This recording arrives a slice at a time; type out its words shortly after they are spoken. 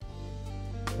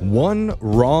One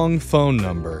wrong phone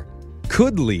number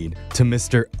could lead to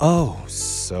Mr. Oh,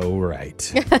 so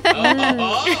right.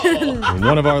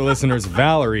 One of our listeners,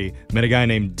 Valerie, met a guy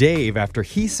named Dave after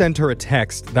he sent her a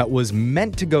text that was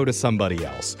meant to go to somebody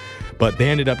else. But they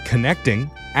ended up connecting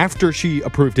after she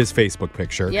approved his Facebook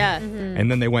picture. Yeah. And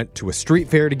then they went to a street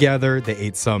fair together. They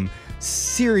ate some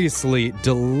seriously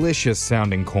delicious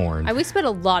sounding corn. We spent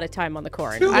a lot of time on the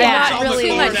corn. Not really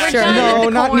sure. No,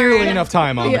 not nearly enough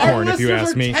time on the corn, if you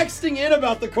ask me. Texting in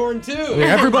about the corn too.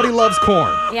 Everybody loves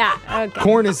corn. Yeah. Okay.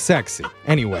 Corn is sexy.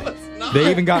 Anyway, they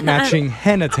even got matching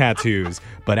henna tattoos.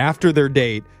 But after their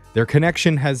date, their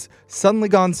connection has suddenly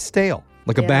gone stale.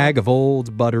 Like a bag of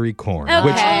old buttery corn,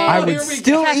 which I would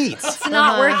still eat. It's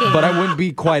not working. But I wouldn't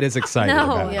be quite as excited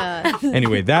about it. Yeah.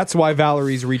 Anyway, that's why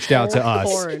Valerie's reached out to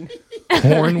us.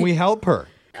 Corn, we help her.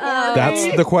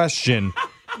 That's the question.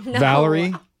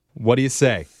 Valerie, what do you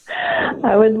say?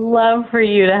 I would love for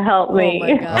you to help me. Oh,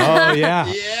 my God. Oh, yeah.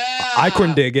 I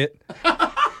couldn't dig it.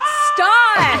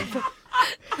 Stop!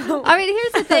 I mean,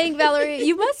 here's the thing, Valerie.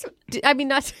 You must,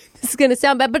 not, this is going to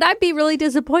sound bad, but I'd be really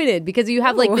disappointed because you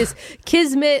have like this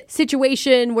kismet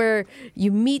situation where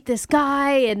you meet this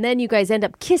guy and then you guys end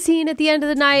up kissing at the end of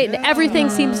the night and everything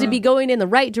seems to be going in the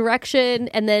right direction.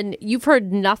 And then you've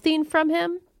heard nothing from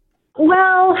him?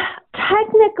 Well,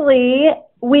 technically,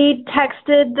 we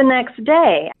texted the next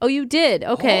day. Oh, you did?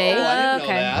 Okay. I didn't know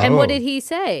that. And what Oh. did he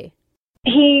say?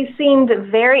 He seemed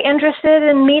very interested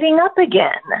in meeting up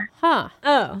again. Huh.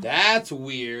 Oh. That's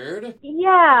weird.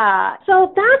 Yeah.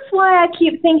 So that's why I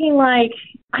keep thinking, like,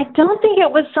 I don't think it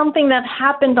was something that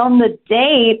happened on the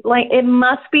date. Like, it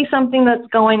must be something that's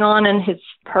going on in his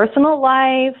personal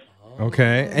life.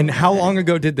 Okay. And how long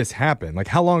ago did this happen? Like,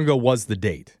 how long ago was the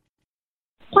date?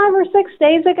 5 or 6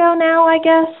 days ago now, I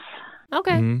guess.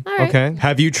 Okay. All right. Okay.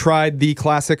 Have you tried the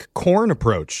classic corn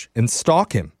approach and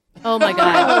stalk him? Oh, my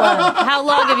God. How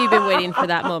long have you been waiting for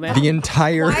that moment? The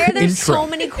entire Why are there intro. so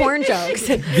many corn jokes?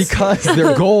 Because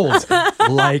they're gold.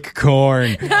 Like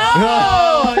corn.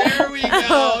 Oh, there we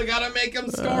go. Gotta make him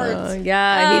Oh, stort.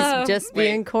 yeah. He's just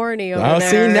being corny over Oh,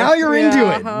 there. see, now you're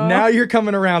into it. Now you're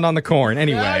coming around on the corn. Now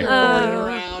Anyway, you're going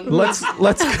around.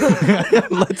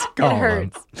 let's calm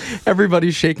him.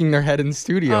 Everybody's shaking their head in the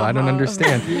studio. I don't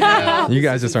understand. Yeah, You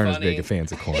guys this just aren't is as big funny. of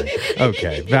fans of corn.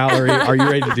 Okay, Valerie, are you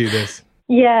ready to do this?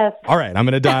 Yes. All right, I'm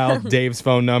going to dial Dave's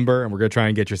phone number, and we're going to try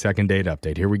and get your second date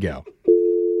update. Here we go.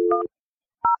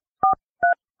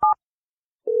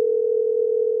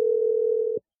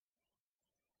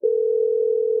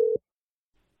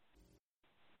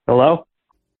 Hello?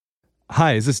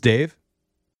 Hi, is this Dave?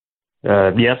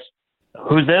 Yes.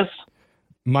 Who's this?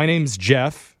 My name's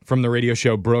Jeff from the radio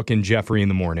show Brooke and Jeffrey in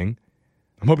the Morning.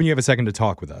 I'm hoping you have a second to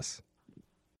talk with us.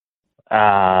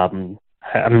 I'm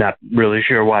not really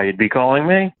sure why you'd be calling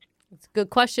me. It's a good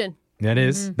question. That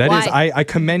is. Why? I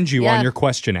commend you Yeah. on your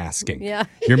question asking. Yeah.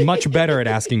 You're much better at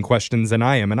asking questions than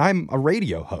I am, and I'm a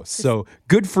radio host. So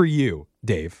good for you,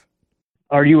 Dave.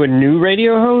 Are you a new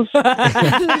radio host?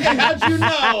 How'd you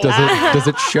know? Does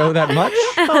it show that much?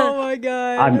 Oh, my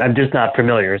God. I'm just not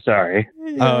familiar, sorry.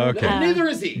 Oh, okay. Neither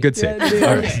is he. Good save.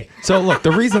 All right. So look,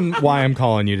 the reason why I'm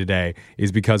calling you today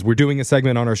is because we're doing a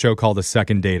segment on our show called the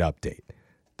Second Date Update.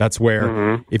 That's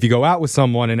where if you go out with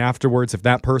someone and afterwards, if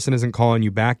that person isn't calling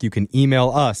you back, you can email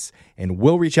us and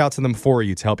we'll reach out to them for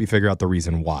you to help you figure out the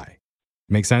reason why.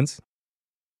 Make sense?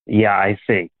 Yeah, I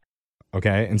see.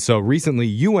 Okay. And so recently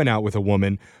you went out with a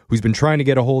woman who's been trying to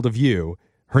get a hold of you.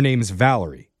 Her name's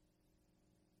Valerie.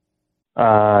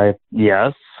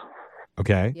 Yes.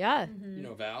 Okay. Yeah. You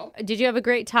know Val? Did you have a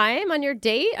great time on your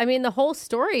date? I mean, the whole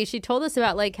story, she told us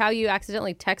about like how you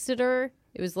accidentally texted her.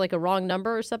 It was like a wrong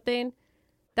number or something.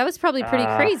 That was probably pretty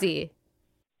crazy.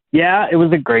 Yeah, it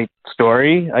was a great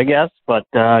story, I guess. But,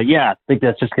 yeah, I think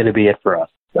that's just going to be it for us.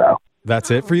 So,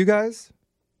 That's it for you guys?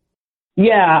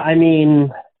 yeah, I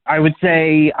mean, I would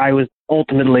say I was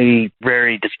ultimately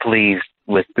very displeased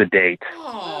with the date.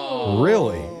 Oh.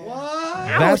 Really? What?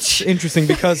 That's interesting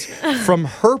because from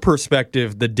her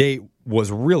perspective, the date was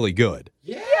really good.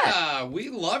 Yeah, we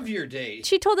loved your date.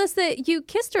 She told us that you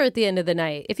kissed her at the end of the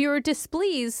night. If you were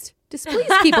displeased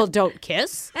people don't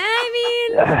kiss.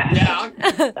 Yeah.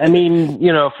 I mean,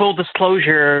 full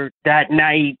disclosure, that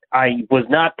night I was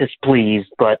not displeased,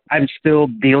 but I'm still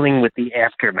dealing with the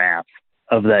aftermath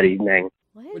of that evening.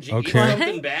 Would you Okay. eat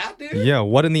something bad, dude? Yeah,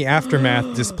 what in the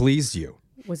aftermath displeased you?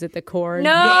 Was it the corn?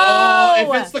 No,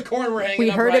 if it's the corn we're hanging We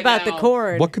up heard right about the now.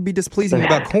 corn. What could be displeasing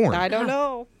about corn? I don't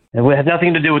know. It has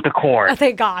nothing to do with the corn.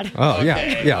 Thank God. Oh,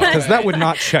 yeah, because that would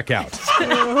not check out.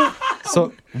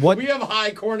 So what? We have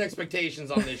high corn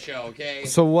expectations on this show, okay?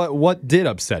 So what did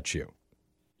upset you?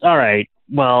 All right.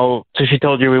 Well, so she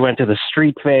told you we went to the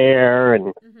street fair,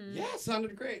 and Yeah,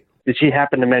 sounded great. did she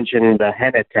happen to mention the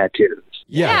henna tattoos?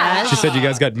 Yeah. She said you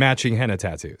guys got matching henna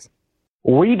tattoos.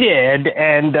 We did,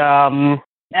 and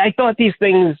I thought these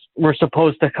things were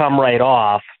supposed to come right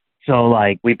off. So,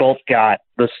 like, we both got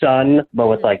the sun, but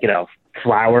with, like,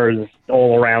 flowers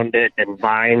all around it and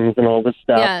vines and all this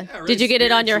stuff. Yeah. really Did you get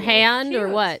it on your spiritual. hand or Cute.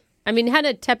 what? I mean,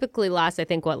 henna typically lasts, I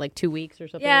think, like 2 weeks or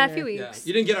something? Yeah, a or- few Yeah. weeks.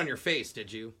 You didn't get on your face,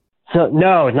 did you? So,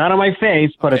 no, not on my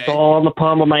face, but it's Okay. all on the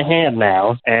palm of my hand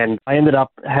now. And I ended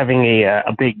up having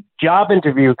a big job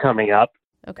interview coming up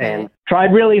Okay. and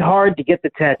tried really hard to get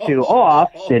the tattoo off.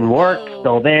 Didn't work,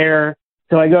 still there.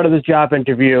 So I go to this job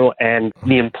interview, and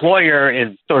the employer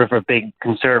is sort of a big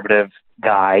conservative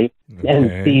guy and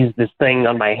Okay. sees this thing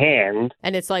on my hand.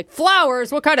 And it's like,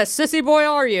 flowers, what kind of sissy boy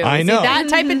are you? I Is he know. that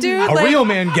type of dude? A Like, real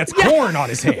man gets corn on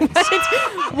his hands.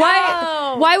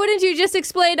 why wouldn't you just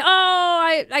explain,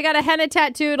 I got a henna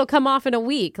tattoo, it'll come off in a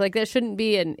week? Like, that shouldn't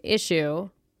be an issue.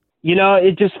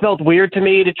 It just felt weird to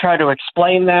me to try to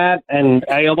explain that, and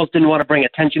I almost didn't want to bring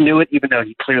attention to it, even though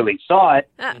he clearly saw it.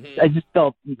 I just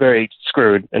felt very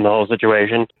screwed in the whole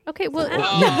situation. Okay, well,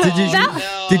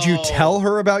 Did you tell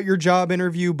her about your job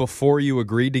interview before you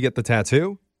agreed to get the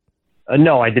tattoo?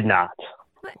 No, I did not.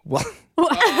 Well,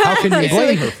 how can you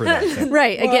blame her for that? then?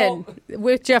 right, again,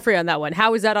 with Jeffrey on that one.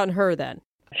 How is that on her then?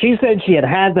 She said she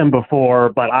had them before,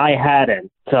 but I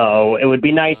hadn't, so it would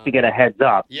be nice to get a heads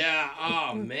up. Yeah.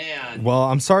 Oh, man. Well,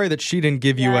 I'm sorry that she didn't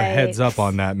give you a heads up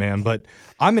on that, man, but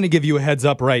I'm going to give you a heads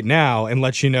up right now and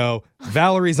let you know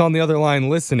Valerie's on the other line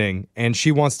listening, and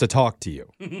she wants to talk to you.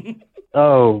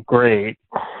 Oh, great.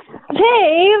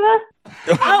 Dave,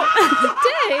 Dave!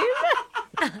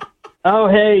 Oh,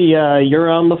 hey, you're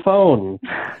on the phone.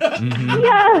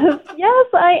 yes,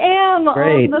 I am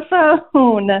Great. on the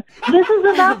phone. This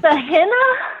is about the henna?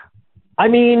 I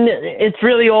mean, it's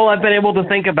really all I've been able to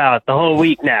think about the whole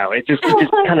week now. It just my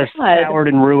kind of God. soured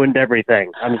and ruined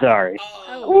everything. I'm sorry.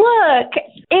 Look,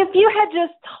 if you had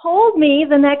just told me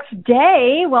the next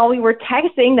day while we were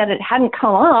texting that it hadn't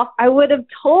come off, I would have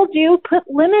told you put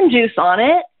lemon juice on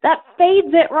it. That fades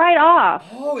it right off.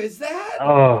 Oh, is that?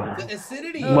 Oh. The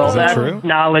acidity. Well, Is that that's true?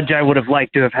 knowledge I would have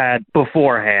liked to have had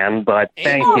beforehand, but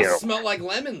thank And you. smell like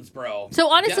lemons, bro. So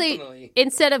honestly, Definitely.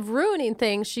 instead of ruining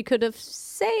things, she could have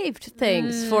saved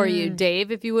things for you,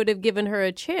 Dave, if you would have given her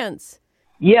a chance.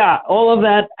 Yeah, all of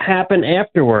that happened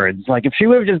afterwards. Like, if she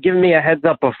would have just given me a heads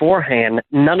up beforehand,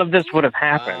 none of this would have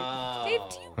happened.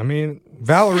 I mean,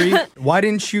 Valerie, why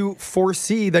didn't you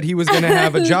foresee that he was going to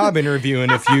have a job interview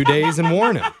in a few days and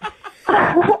warn him?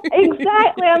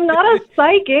 Exactly. I'm not a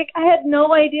psychic. I had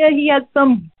no idea he had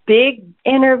some big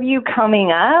interview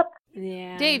coming up.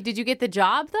 Yeah. Dave, did you get the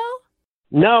job, though?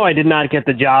 No, I did not get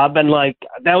the job, and, like,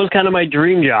 that was kind of my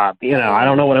dream job. I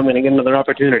don't know when I'm going to get another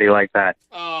opportunity like that.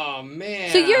 Oh,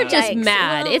 man. So you're just Yikes.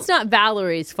 mad. Well- It's not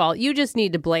Valerie's fault. You just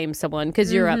need to blame someone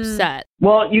because you're upset.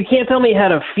 Well, you can't tell me how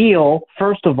to feel,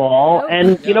 first of all,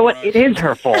 and you know what? It is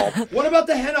her fault. What about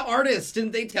the henna artist?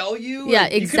 Didn't they tell you? Yeah,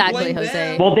 Like, you could exactly, blame Jose.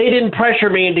 them. Well, they didn't pressure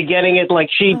me into getting it like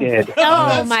she did. Oh,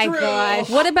 That's my true. gosh.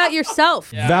 What about yourself?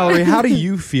 Valerie, how do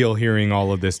you feel hearing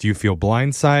all of this? Do you feel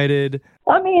blindsided?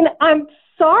 I mean, I'm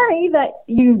sorry that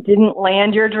you didn't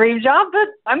land your dream job, but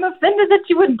I'm offended that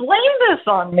you would blame this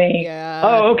on me. Yeah.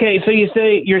 Oh, okay. So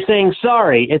you're saying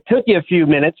sorry. It took you a few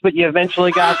minutes, but you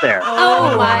eventually got there.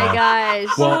 Oh, my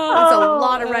gosh. Well- That's a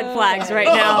lot of red flags right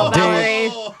now, Valerie.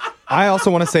 Oh. I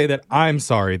also want to say that I'm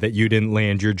sorry that you didn't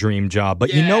land your dream job,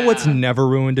 but you know what's Yeah. never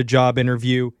ruined a job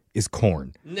interview is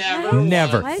corn. Never.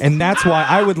 Never. once. And that's why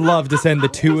I would love to send the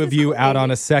two of you out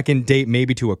on a second date,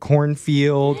 maybe to a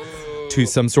cornfield, to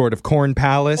some sort of corn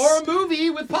palace. Or a movie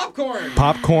with popcorn.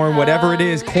 Popcorn, whatever it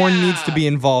is, corn yeah. needs to be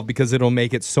involved because it'll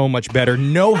make it so much better.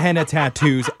 No henna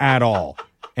tattoos at all.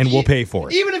 And we'll pay for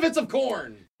it. Even if it's of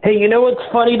corn. Hey, you know what's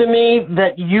funny to me?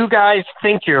 That you guys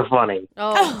think you're funny.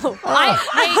 Oh.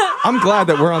 I'm glad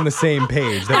that we're on the same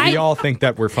page, that we all think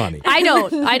that we're funny. I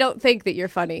don't think that you're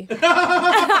funny.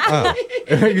 Oh.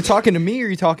 Are you talking to me or are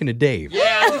you talking to Dave?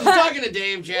 Yeah, I'm talking to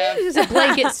Dave, Jeff. It's a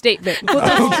blanket statement.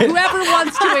 Whoever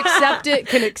wants to accept it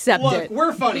can accept Look, it.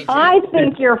 we're funny, Jeff. I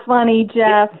think you're funny,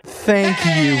 Jeff. Thank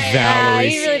you,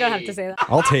 Valerie. You really don't have to say that.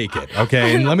 I'll take it.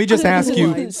 Okay. And let me just ask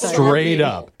you straight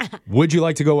up. Would you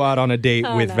like to go out on a date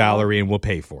with Valerie and we'll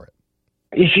pay for it?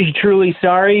 Is she truly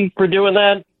sorry for doing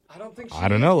that? I don't think she I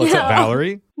don't know. Let's up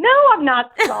Valerie. No, I'm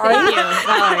not sorry. Thank you,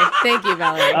 Valerie. Thank you,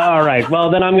 Valerie. All right. Well,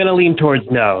 then I'm going to lean towards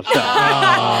no. So.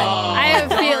 I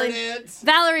have a feeling. Darn it.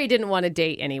 Valerie didn't want to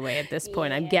date anyway at this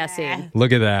point, I'm guessing.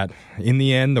 Look at that. In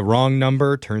the end, the wrong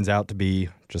number turns out to be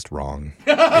just wrong.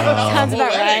 Sounds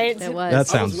about right. It was. That I was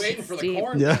sounds... waiting for the Steve.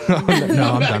 corn. Yeah.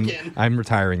 No, I'm done. Back in. I'm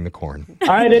retiring the corn. All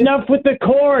right, enough with the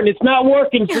corn. It's not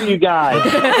working for you guys.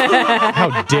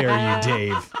 How dare you,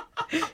 Dave?